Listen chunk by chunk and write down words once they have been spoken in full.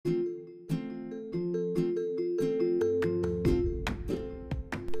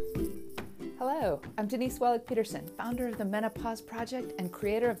I'm Denise Wellick-Peterson, founder of the Menopause Project and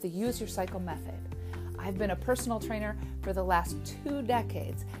creator of the Use Your Cycle method. I've been a personal trainer for the last 2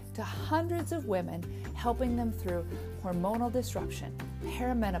 decades to hundreds of women, helping them through hormonal disruption,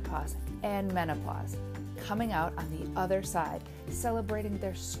 perimenopause, and menopause, coming out on the other side, celebrating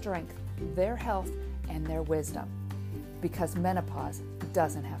their strength, their health, and their wisdom. Because menopause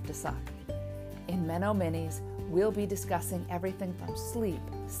doesn't have to suck. In Meno Minis, we'll be discussing everything from sleep,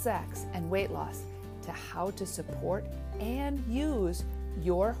 sex, and weight loss to how to support and use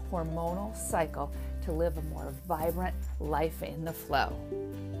your hormonal cycle to live a more vibrant life in the flow,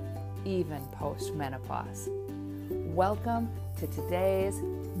 even post-menopause. Welcome to today's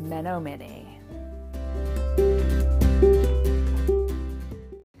Meno Mini.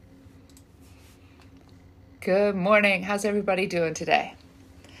 Good morning. How's everybody doing today?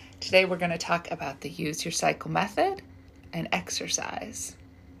 Today we're going to talk about the Use Your Cycle method and exercise.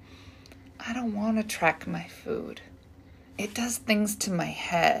 I don't want to track my food. It does things to my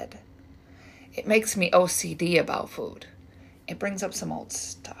head. It makes me OCD about food. It brings up some old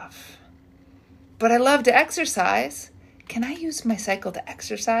stuff. But I love to exercise. Can I use my cycle to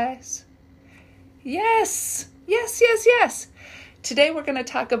exercise? Yes. Today we're going to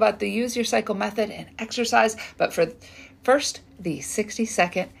talk about the Use Your Cycle method and exercise, but first, the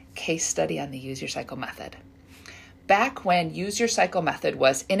 60-second case study on the Use Your Cycle method. Back when Use Your Cycle method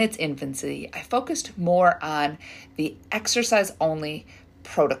was in its infancy, I focused more on the exercise-only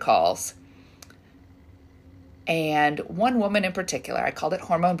protocols. And one woman in particular, I called it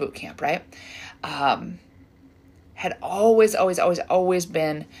Hormone Boot Camp, right? Had always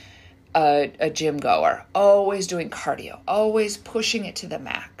been a gym goer, always doing cardio, always pushing it to the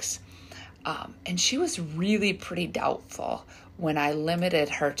max. And she was really pretty doubtful when I limited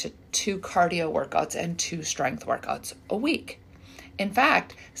her to 2 cardio workouts and 2 strength workouts a week. In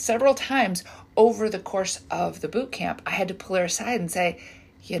fact, several times over the course of the boot camp, I had to pull her aside and say,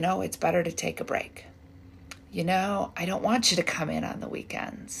 it's better to take a break. I don't want you to come in on the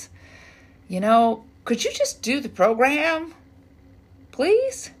weekends. Could you just do the program,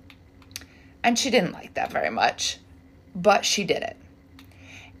 please? And she didn't like that very much, but she did it.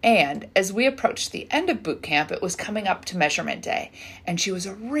 And as we approached the end of boot camp, it was coming up to measurement day, and she was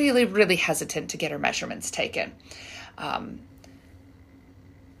really, really hesitant to get her measurements taken.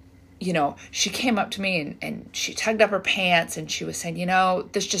 She came up to me and she tugged up her pants and she was saying,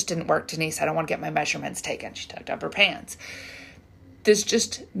 this just didn't work, Denise. I don't want to get my measurements taken. She tugged up her pants.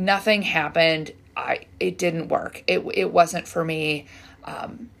 Nothing happened. It didn't work. It wasn't for me.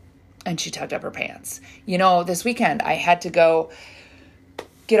 And she tugged up her pants. This weekend I had to go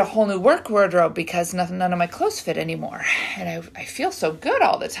get a whole new work wardrobe because none of my clothes fit anymore. And I feel so good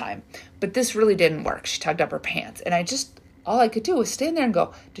all the time. But this really didn't work. She tugged up her pants. And all I could do was stand there and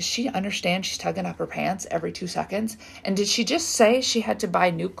go, does she understand she's tugging up her pants every 2 seconds? And did she just say she had to buy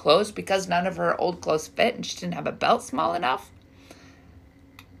new clothes because none of her old clothes fit and she didn't have a belt small enough?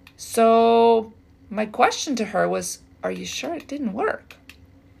 So my question to her was, are you sure it didn't work?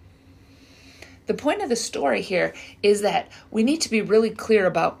 The point of the story here is that we need to be really clear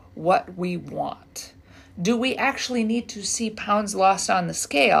about what we want. Do we actually need to see pounds lost on the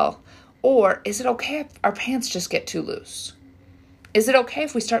scale, or is it okay if our pants just get too loose? Is it okay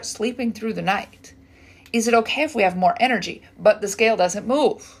if we start sleeping through the night? Is it okay if we have more energy, but the scale doesn't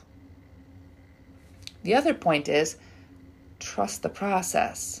move? The other point is, trust the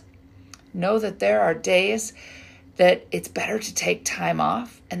process. Know that there are days that it's better to take time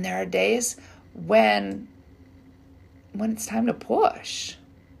off, and there are days when it's time to push.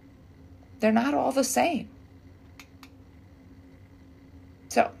 They're not all the same.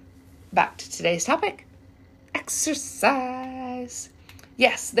 So, back to today's topic, exercise.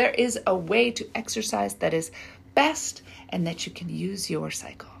 Yes, there is a way to exercise that is best and that you can use your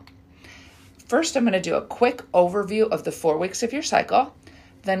cycle. First, I'm going to do a quick overview of the 4 weeks of your cycle,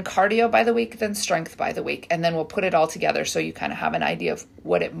 then cardio by the week, then strength by the week, and then we'll put it all together so you kind of have an idea of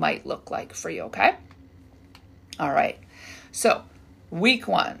what it might look like for you, okay? All right. So, week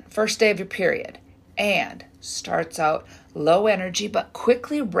 1, first day of your period, and starts out low energy but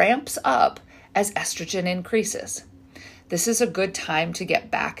quickly ramps up as estrogen increases. This is a good time to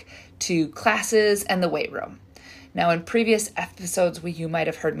get back to classes and the weight room. Now, in previous episodes, you might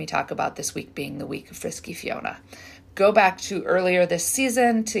have heard me talk about this week being the week of Frisky Fiona. Go back to earlier this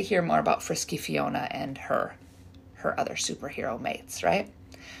season to hear more about Frisky Fiona and her other superhero mates, right?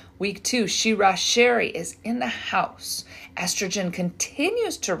 Week 2, She-Ra Sherry is in the house. Estrogen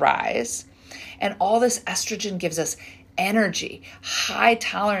continues to rise, and all this estrogen gives us energy, high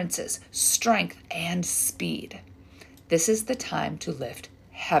tolerances, strength, and speed. This is the time to lift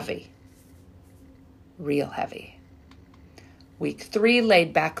heavy. real heavy. Week 3,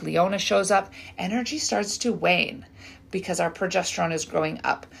 laid back Leona shows up. Energy starts to wane because our progesterone is growing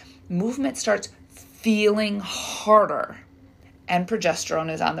up. Movement starts feeling harder and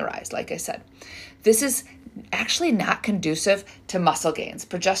progesterone is on the rise, like I said. This is actually not conducive to muscle gains.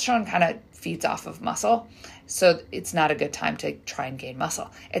 Progesterone kind of feeds off of muscle, so it's not a good time to try and gain muscle.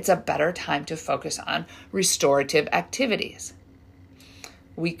 It's a better time to focus on restorative activities.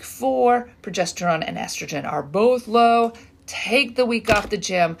 Week 4, progesterone and estrogen are both low. Take the week off the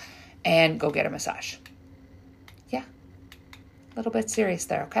gym and go get a massage. Yeah, a little bit serious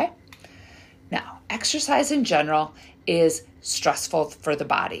there, okay? Now, exercise in general is stressful for the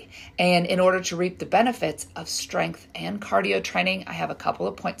body. And in order to reap the benefits of strength and cardio training, I have a couple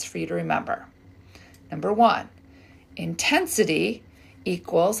of points for you to remember. Number 1, intensity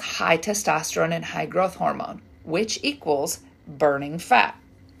equals high testosterone and high growth hormone, which equals burning fat.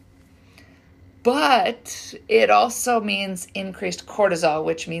 But it also means increased cortisol,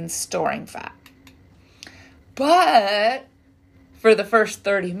 which means storing fat. But for the first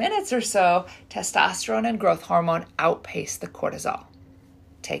 30 minutes or so, testosterone and growth hormone outpace the cortisol.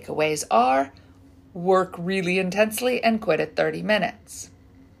 Takeaways are work really intensely and quit at 30 minutes.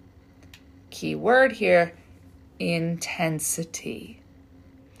 Key word here, intensity.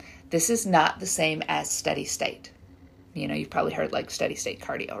 This is not the same as steady state. You know, you've probably heard like steady state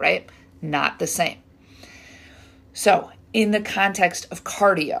cardio, right? Not the same. So in the context of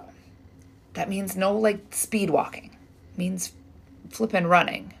cardio, that means no like speed walking. It means flipping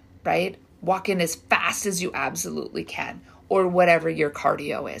running, right? Walking as fast as you absolutely can, or whatever your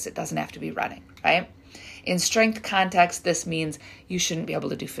cardio is. It doesn't have to be running, right? In strength context, this means you shouldn't be able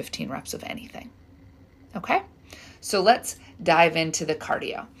to do 15 reps of anything. Okay? So let's dive into the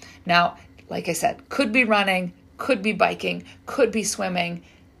cardio. Now, like I said, could be running, could be biking, could be swimming,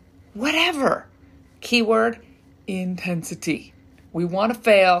 whatever. Keyword, intensity. We want to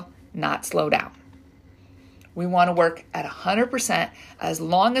fail, not slow down. We want to work at 100% as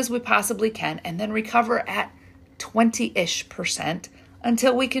long as we possibly can and then recover at 20-ish%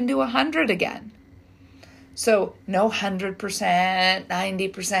 until we can do 100 again. So no 100%, 90%,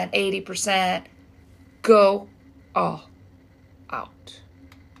 80%. Go all out.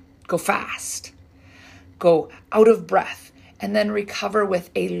 Go fast. Go out of breath and then recover with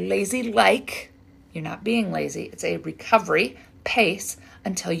a lazy-like, you're not being lazy, it's a recovery pace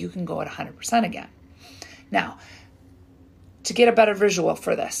until you can go at 100% again. Now, to get a better visual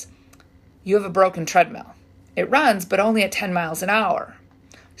for this, you have a broken treadmill. It runs, but only at 10 miles an hour.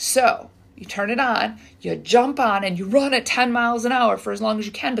 So you turn it on, you jump on, and you run at 10 miles an hour for as long as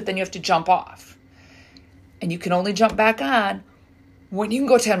you can, but then you have to jump off. And you can only jump back on when you can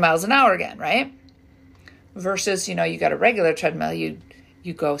go 10 miles an hour again, right? Versus, you got a regular treadmill, you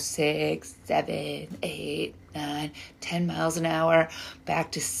go 6, 7, 8, 9, 10 miles an hour,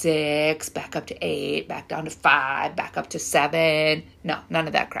 back to 6, back up to 8, back down to 5, back up to 7. No, none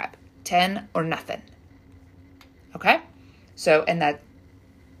of that crap. 10 or nothing. Okay? So, and that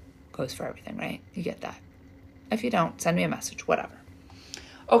goes for everything, right? You get that. If you don't, send me a message, whatever.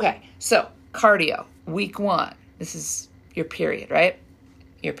 Okay, so cardio, week 1. This is your period, right?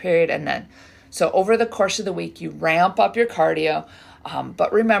 Your period, and then, so over the course of the week, you ramp up your cardio.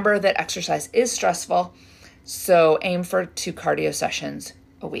 But remember that exercise is stressful, so aim for 2 cardio sessions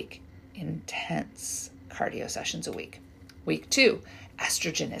a week. Intense cardio sessions a week. Week 2,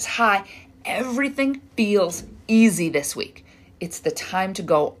 estrogen is high. Everything feels easy this week. It's the time to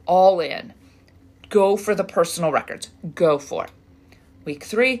go all in. Go for the personal records. Go for it. Week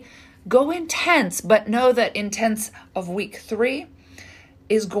 3, go intense, but know that intense of week 3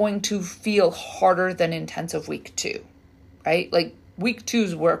 is going to feel harder than intense of week 2, right? Like, week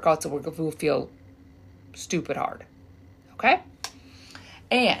 2's workouts will feel stupid hard, okay?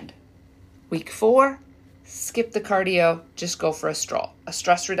 And week 4, skip the cardio, just go for a stroll. A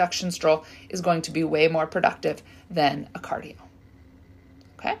stress reduction stroll is going to be way more productive than a cardio,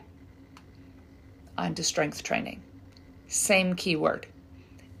 okay? On to strength training. Same keyword,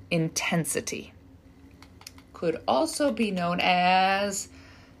 intensity. Could also be known as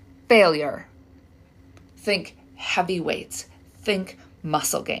failure. Think heavy weights. Think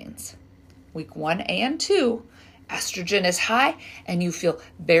muscle gains. Week 1 and 2, estrogen is high and you feel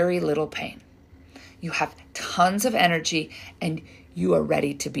very little pain. You have tons of energy and you are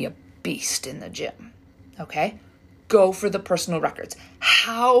ready to be a beast in the gym. Okay? Go for the personal records.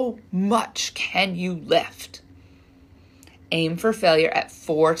 How much can you lift? Aim for failure at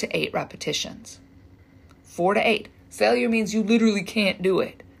 4 to 8 repetitions. 4 to 8. Failure means you literally can't do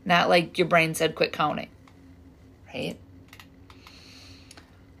it. Not like your brain said quit counting. Right?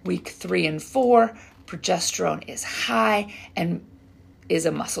 Week 3 and 4, progesterone is high and is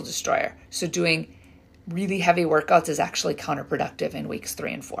a muscle destroyer. So doing really heavy workouts is actually counterproductive in weeks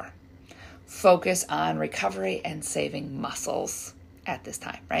 3 and 4. Focus on recovery and saving muscles at this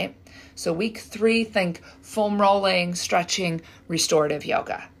time, right? So week 3, think foam rolling, stretching, restorative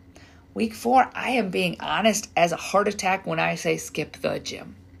yoga. Week 4, I am being honest as a heart attack when I say skip the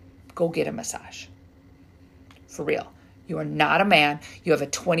gym. Go get a massage. For real. You are not a man. You have a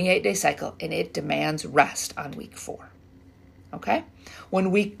 28-day cycle and it demands rest on week 4. Okay?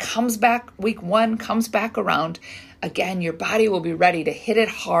 When week 1 comes back around, again, your body will be ready to hit it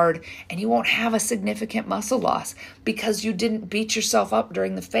hard and you won't have a significant muscle loss because you didn't beat yourself up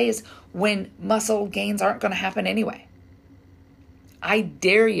during the phase when muscle gains aren't going to happen anyway. I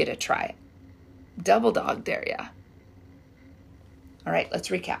dare you to try it. Double dog dare ya. All right, let's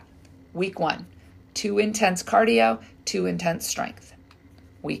recap. Week 1, 2 intense cardio, 2 intense strength.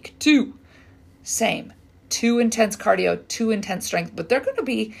 Week 2, same. 2 intense cardio, 2 intense strength, but they're going to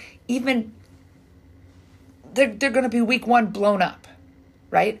be they're going to be week 1 blown up,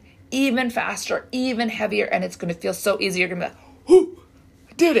 right? Even faster, even heavier, and it's going to feel so easy. You're going to be like, whoo,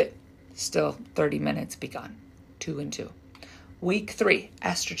 I did it. Still 30 minutes begun, 2 and 2. Week 3,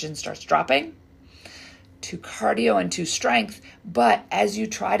 estrogen starts dropping, 2 cardio and 2 strength, but as you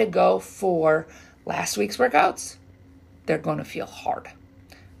try to go for last week's workouts, they're going to feel hard.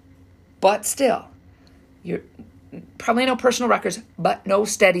 But still, you're probably no personal records, but no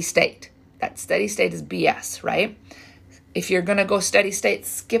steady state. That steady state is BS, right? If you're going to go steady state,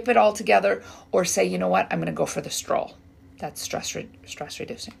 skip it all together or say, you know what, I'm going to go for the stroll. That's stress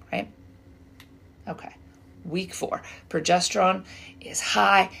reducing, right? Okay. Week 4, progesterone is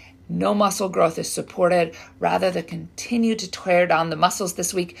high. No muscle growth is supported. Rather than continue to tear down the muscles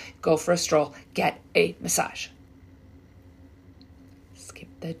this week, go for a stroll, get a massage. Skip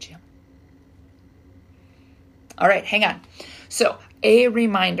the gym. All right, hang on. So a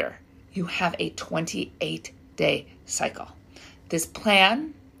reminder, you have a 28-day cycle. This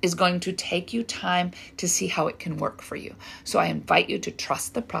plan is going to take you time to see how it can work for you. So I invite you to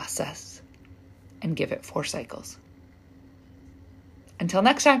trust the process and give it 4 cycles. Until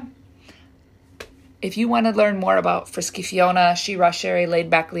next time. If you want to learn more about Frisky Fiona, She-Ra Sherry,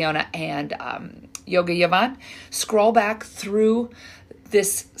 Laid Back Leona, and Yoga Yvonne, scroll back through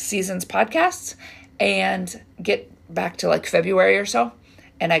this season's podcasts and get back to like February or so,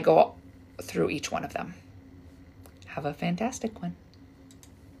 and I go through each one of them. Have a fantastic one.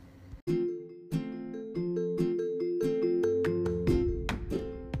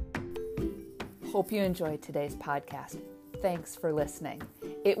 Hope you enjoyed today's podcast. Thanks for listening.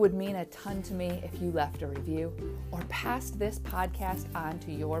 It would mean a ton to me if you left a review or passed this podcast on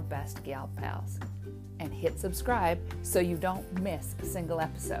to your best gal pals. And hit subscribe so you don't miss a single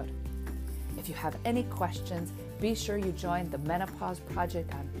episode. If you have any questions, be sure you join the Menopause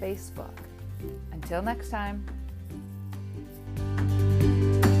Project on Facebook. Until next time.